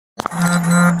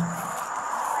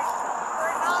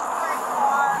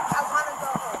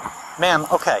Ma'am,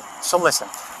 okay, so listen.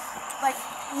 Like,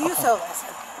 so listen.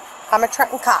 I'm a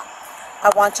Trenton cop. I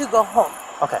want to go home.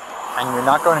 Okay, and you're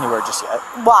not going anywhere just yet.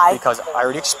 Why? Because I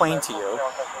already explained to you,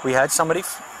 we had somebody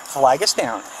flag us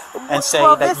down and say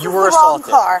that you were this is the wrong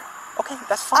assaulted. car. Okay,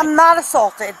 that's fine. I'm not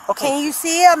assaulted. Okay. Can you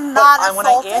see I'm not assaulted? When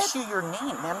I asked you your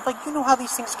name, man, like, you know how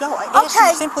these things go. I asked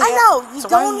you simply. I know. You so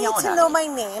don't need to know my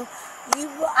name.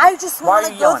 I just want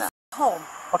to go home.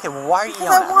 Okay, well, why are you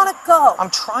yelling at me? Because I want to go. I'm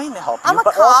trying to help you, I'm a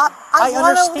but cop. I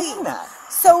want to understand leave. that.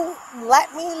 So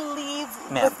let me leave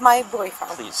with my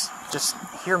boyfriend. Please, just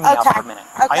hear me out for a minute.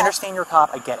 Okay. I understand you're a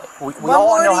cop. I get it. We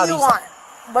all know how these.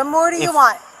 What more do you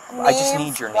want? I just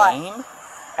need your name,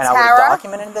 and I would have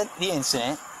documented the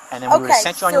incident, and then we would have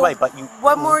sent you on your way. But you,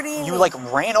 what more do you need? You like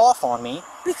ran off on me.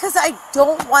 Because I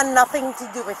don't want nothing to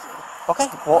do with you. Okay.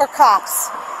 Well. Or cops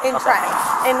in Trenton,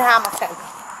 in Hamilton.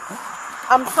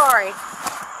 I'm sorry.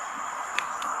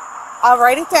 I'll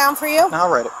write it down for you. I'll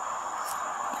write it.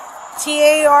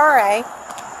 Tara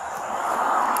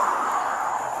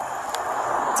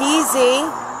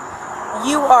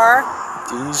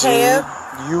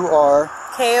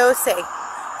Dzurkoc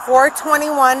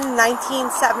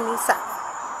 4/21/1977.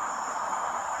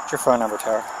 What's your phone number,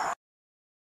 Tara?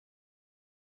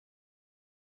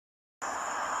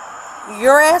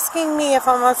 You're asking me if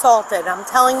I'm assaulted. I'm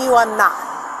telling you I'm not.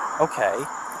 Okay.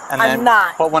 And I'm then,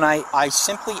 not. But when I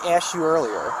simply asked you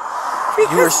earlier,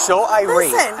 you were so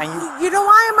irate. Listen, and you know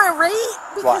why I'm irate?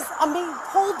 Because I'm being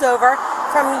pulled over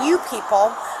from you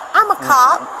people. I'm a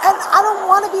cop, and I don't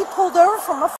want to be pulled over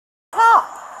from a cop.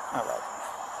 All right.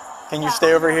 Can you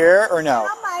stay over here or no?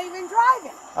 I'm not even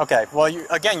driving. Okay. Well,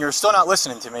 you're still not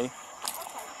listening to me.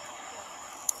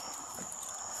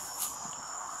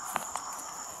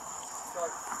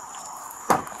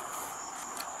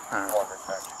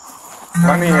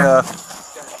 Let me,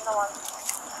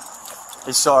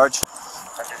 hey, Sarge.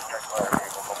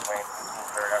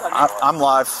 I'm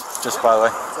live, just by the way.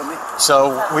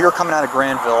 So, we were coming out of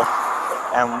Granville,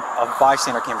 and a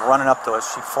bystander came running up to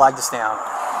us. She flagged us down,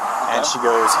 and she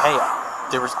goes, hey,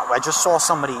 I just saw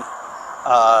somebody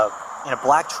in a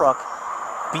black truck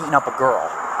beating up a girl.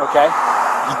 Okay.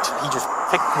 He just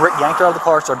yanked her out of the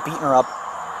car, started beating her up,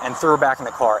 and threw her back in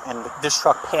the car, and this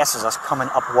truck passes us coming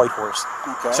up Whitehorse.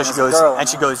 Okay. So she goes,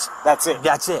 that's it.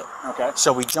 That's it. Okay.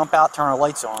 So we jump out, turn our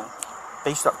lights on.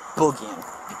 They start boogieing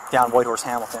down Whitehorse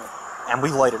Hamilton, and we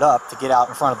light it up to get out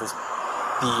in front of the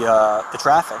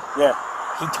traffic. Yeah.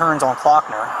 He turns on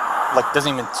Klockner, like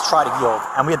doesn't even try to yield,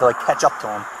 and we had to like catch up to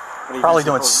him. Probably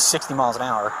doing 60 miles an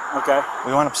hour. Okay.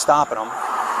 We wound up stopping him.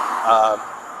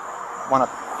 Wound up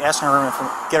asking her to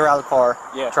get her out of the car,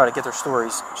 try to get their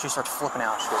stories. She starts flipping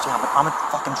out. She goes, yeah, I'm a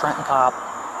fucking Trenton cop,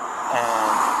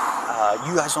 and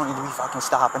you guys don't need to be fucking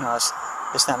stopping us,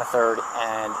 this, that, and the third.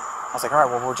 And I was like, all right,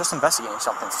 well, we're just investigating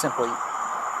something, simply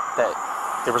that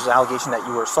there was an allegation that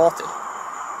you were assaulted.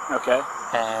 Okay.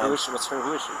 And who is she?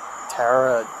 Who is she?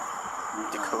 Tara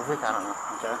Dzurkoc, I don't know.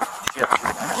 Okay. She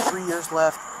had 3 years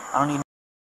left. I don't need.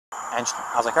 And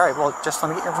I was like, all right, well, just let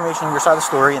me get your information, your side of the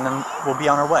story, and then we'll be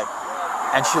on our way.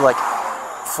 And she like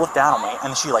flipped out on me,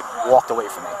 and she like walked away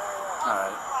from me. All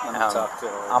right, let me talk to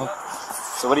her.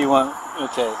 So what do you want?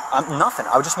 Okay. Nothing.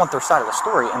 I just want their side of the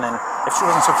story, and then if she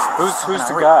wasn't so. Who's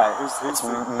the guy? It's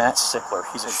Matt Sickler.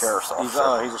 He's a sheriff's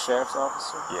officer. He's a sheriff's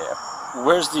officer. Yeah.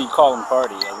 Where's the calling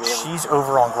party? She's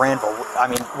over on Granville. I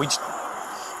mean,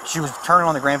 she was turning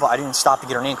on the Granville. I didn't stop to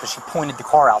get her name because she pointed the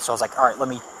car out. So I was like, all right, let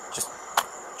me just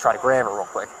try to grab her real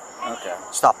quick. Okay.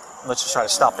 Stop. Let's just try to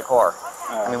stop the car.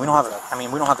 I mean, we don't have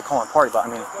to call in party, but I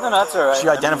mean, no, that's all right. She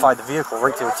identified the vehicle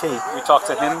right to a T. You talk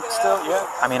to him still, yeah?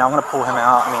 I mean, I'm gonna pull him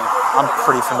out. I mean, I'm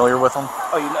pretty familiar with him.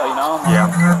 Oh, you know him?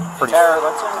 Yeah. Pretty. Tara,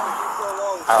 what's her name?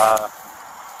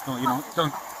 No, you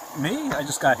don't. Me? I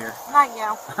just got here. Not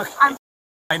you. Okay.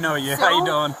 I know you. How you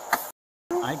doing?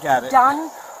 I got it.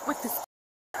 Done with this.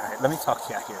 All right, let me talk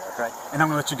to you out here, all right? And I'm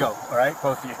gonna let you go, all right?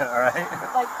 Both of you, all right?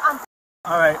 Like, I'm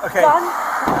all right, okay. done.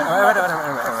 All right,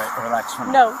 relax for a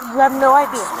minute. No, you have no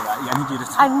idea. I need you to...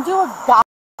 I'm doing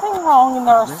nothing wrong, and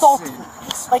they're assaulting me.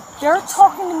 Like, they're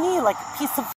talking to me like a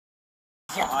piece of...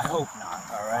 I hope not,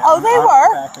 all right? Oh, they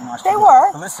were. They were.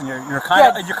 But listen, you're kind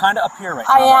of up here right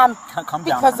now. I am. Come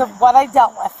down because of what I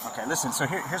dealt with. Okay, listen, so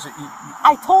here's a...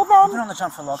 I told them you've been on the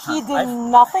jump for a long time. he did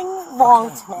nothing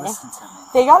wrong to me. Listen to me.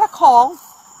 They got a call.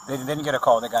 They didn't get a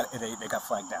call. They got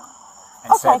flagged down.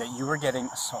 And said that you were getting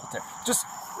assaulted. Just...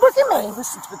 Look at me.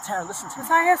 Listen to me, Tara, listen to me. Was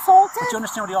I assaulted? But you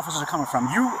understand where the officers are coming from.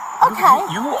 You are a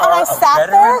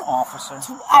veteran officer.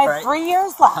 I have 3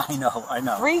 years left. I know.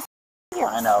 3 years.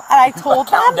 I know. And I told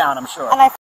them. Down, I'm sure. And I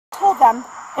told them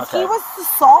if he was to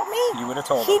assault me, you would have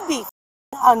told he'd be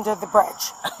under the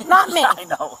bridge. Not me.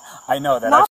 I know that.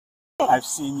 Not I've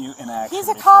seen you in action. He's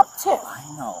a cop too. I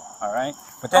know. All right,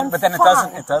 but then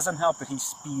it doesn't help that he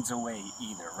speeds away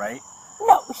either, right?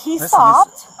 No, he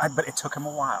stopped. But it took him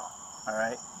a while. All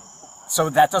right, so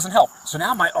that doesn't help. So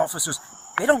now my officers,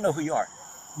 they don't know who you are.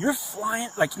 You're flying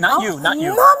like not you. Not me.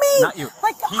 Not you.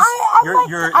 Like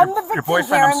I'm the victim your boyfriend.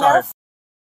 here, I'm sorry.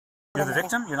 You're the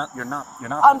victim. You're not.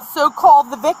 I'm so-called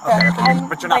the victim. Okay,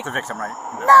 but you're not the victim, right?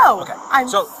 No. Okay. I'm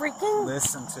so freaking.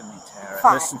 Listen to me, Tara.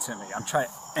 Fine. Listen to me. I'm trying.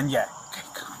 And yeah. Okay,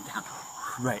 calm down.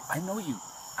 Right. I know you.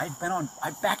 I've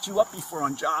backed you up before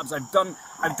on jobs. I've done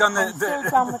I'm so done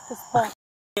with this bullshit.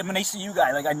 I'm an ACU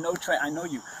guy. Like I know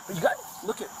you. But you got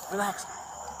relax.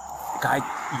 The guy,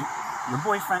 your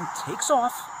boyfriend takes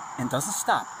off and doesn't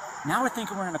stop. Now we're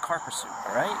thinking we're in a car pursuit.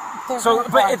 All right.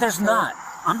 But there's not.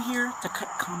 I'm here to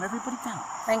calm everybody down.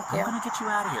 Thank you. I'm gonna get you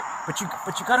out of here. But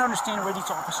you gotta understand where these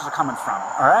officers are coming from.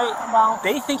 All right. Well,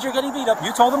 they think you're getting beat up.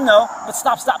 You told them no. But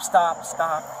stop.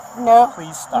 No.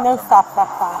 Please stop. No, stop.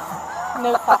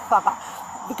 No, stop.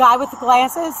 The guy with the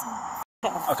glasses.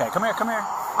 Okay, come here.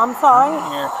 I'm sorry.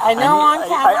 I know on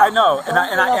camera. I know, and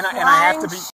I have to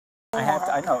be.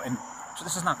 I know, and so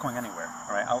this is not going anywhere.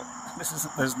 All right.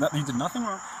 You did nothing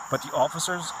wrong, but the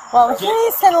officers. Well, he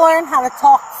needs to learn how to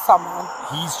talk to someone.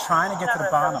 He's trying to get to the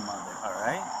bottom of it. All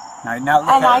right. Now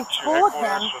look and I told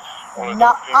him,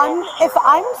 if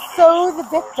I'm so the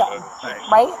victim,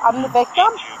 right? I'm the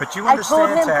victim. But you understand, I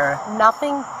told him Tara.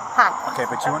 Nothing happened. Okay,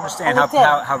 but you understand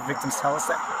how victims tell us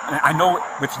that. And I know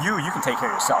with you can take care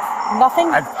of yourself.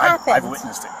 Nothing happened. I've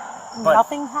witnessed it. But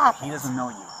nothing happened. He doesn't know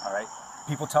you. All right.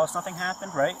 People tell us nothing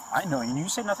happened, right? I know you. You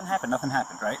say nothing happened,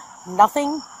 right?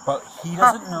 Nothing. But he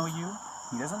doesn't know you.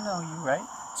 He doesn't know you, right?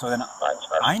 So then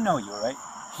I know you, right?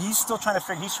 He's still trying to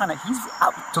figure. He's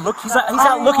out to look. He's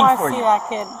out looking for you. I see that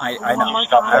kid. I know.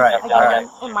 All right.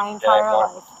 In my entire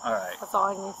life. All right. That's all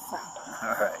I need to say.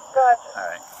 All right. Good. All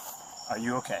right. Are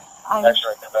you okay?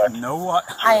 You know what?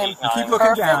 I am. You keep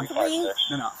looking down.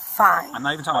 No. Fine. I'm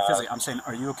not even talking about physically. I'm saying,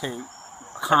 are you okay?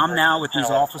 Calm now with these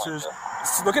officers.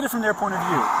 Look at it from their point of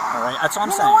view. All right, that's all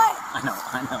I'm saying. What? I know.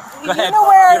 Go ahead. You know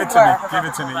where Give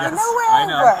it to me. Yes. You know where I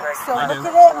work. So look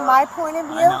at it, my point of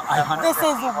view. This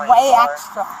is way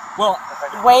extra. Well,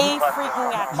 way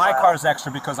freaking extra. My car's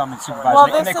extra because I'm the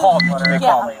supervisor, and they called me.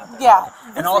 Yeah.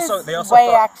 And also, they also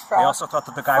thought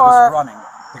that the guy was running.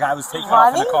 The guy was taking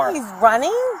off in the car. He's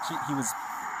running. He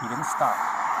didn't stop,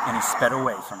 and he sped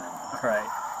away from him. Right.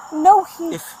 No,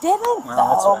 he didn't, well,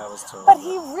 though. That's what I was told. But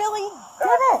he really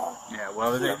didn't. Yeah,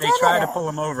 well, they tried to pull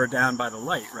him over down by the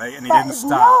light, right? And he didn't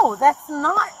stop. No, that's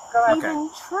not even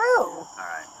true. All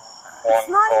right. It's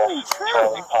not even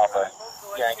true.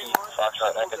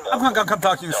 I'm going to come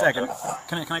talk to you in a second.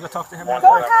 Can I go talk to him? Go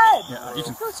ahead. Yeah, you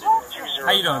can.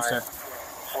 How you doing, sir?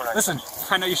 Listen,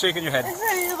 I know you're shaking your head.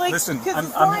 Listen, it's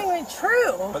not even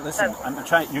true. But listen, I'm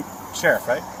trying. You, sheriff,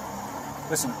 right?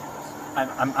 Listen.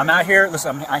 I'm out here.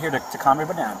 Listen, I'm out here to calm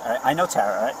everybody down. Right? I know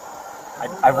Tara, right?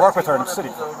 I've worked with her in the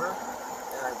city.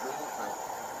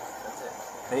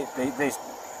 They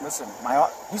listen.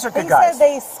 These are good guys.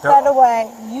 They said they sped away.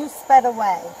 You sped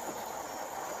away.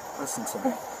 Listen to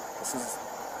me.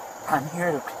 I'm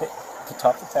here to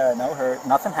talk to Tara. Know her.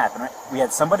 Nothing happened, right? We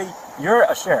had somebody. You're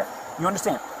a sheriff. You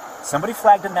understand? Somebody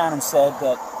flagged him down and said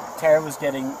that Tara was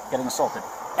getting assaulted.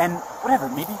 And whatever.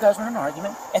 Maybe you guys were in an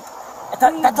argument.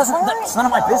 That doesn't. It's none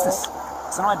of my business.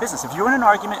 It's none of my business. If you're in an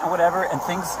argument or whatever, and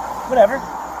things, whatever,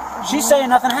 she's saying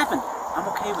nothing happened. I'm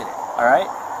okay with it. All right.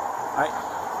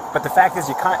 But the fact is,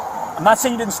 you can't. I'm not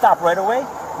saying you didn't stop right away,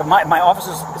 but my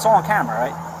officers. It's all on camera,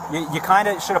 right? You kind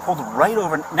of should have pulled right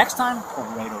over. Next time, pull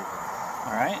right over.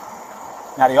 All right.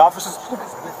 Now the officers.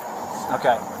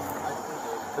 Okay.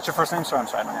 What's your first name, sir? I'm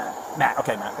sorry. Matt.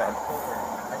 Okay, Matt. Go ahead.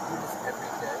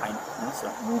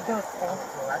 We both do.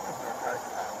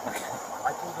 Okay.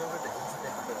 I pulled over the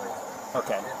incident boys.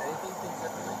 Okay. And if anything thinks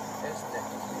that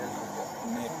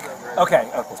Okay.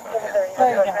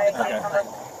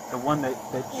 The one that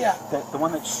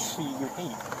you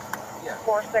hate. Yeah.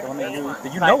 The one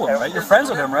that you know him, right? You're friends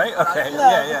with him, right? Okay.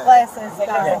 Yeah. Glasses.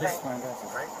 Yeah, this one does.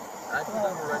 Right? I pulled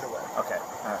over right away. Okay.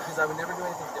 Because I would never do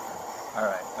anything different. All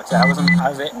right. I was in the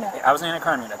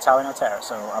anti-crime unit. That's how I know Tara.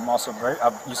 So I'm also I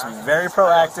used to be very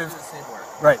proactive.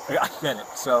 Right. I get it.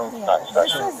 So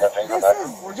this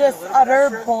is just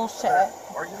utter bullshit.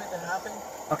 Argument that happened.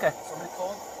 Okay. Somebody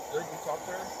called. Good. You talked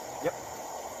to her. Yep.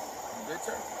 You good,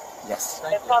 sir? Yes.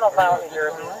 It's not about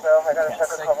here, so I got to check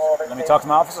a couple other. Let me talk to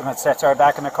my officer. I'm going to set Tara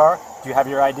back in the car. Do you have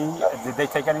your ID? Did they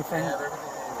take anything? I have everything.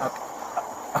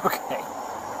 Okay.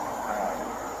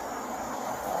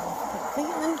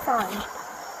 Completely fine.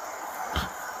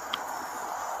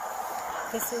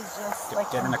 This is just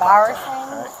like Get in the car. embarrassing.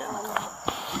 All right, get in the car.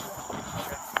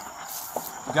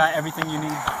 You got everything you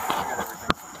need? I got everything.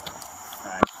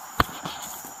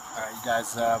 All right, you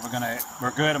guys.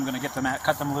 We're good. I'm gonna get them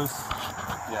cut them loose.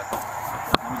 Yeah.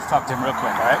 Let me just talk to him real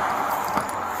quick. All right.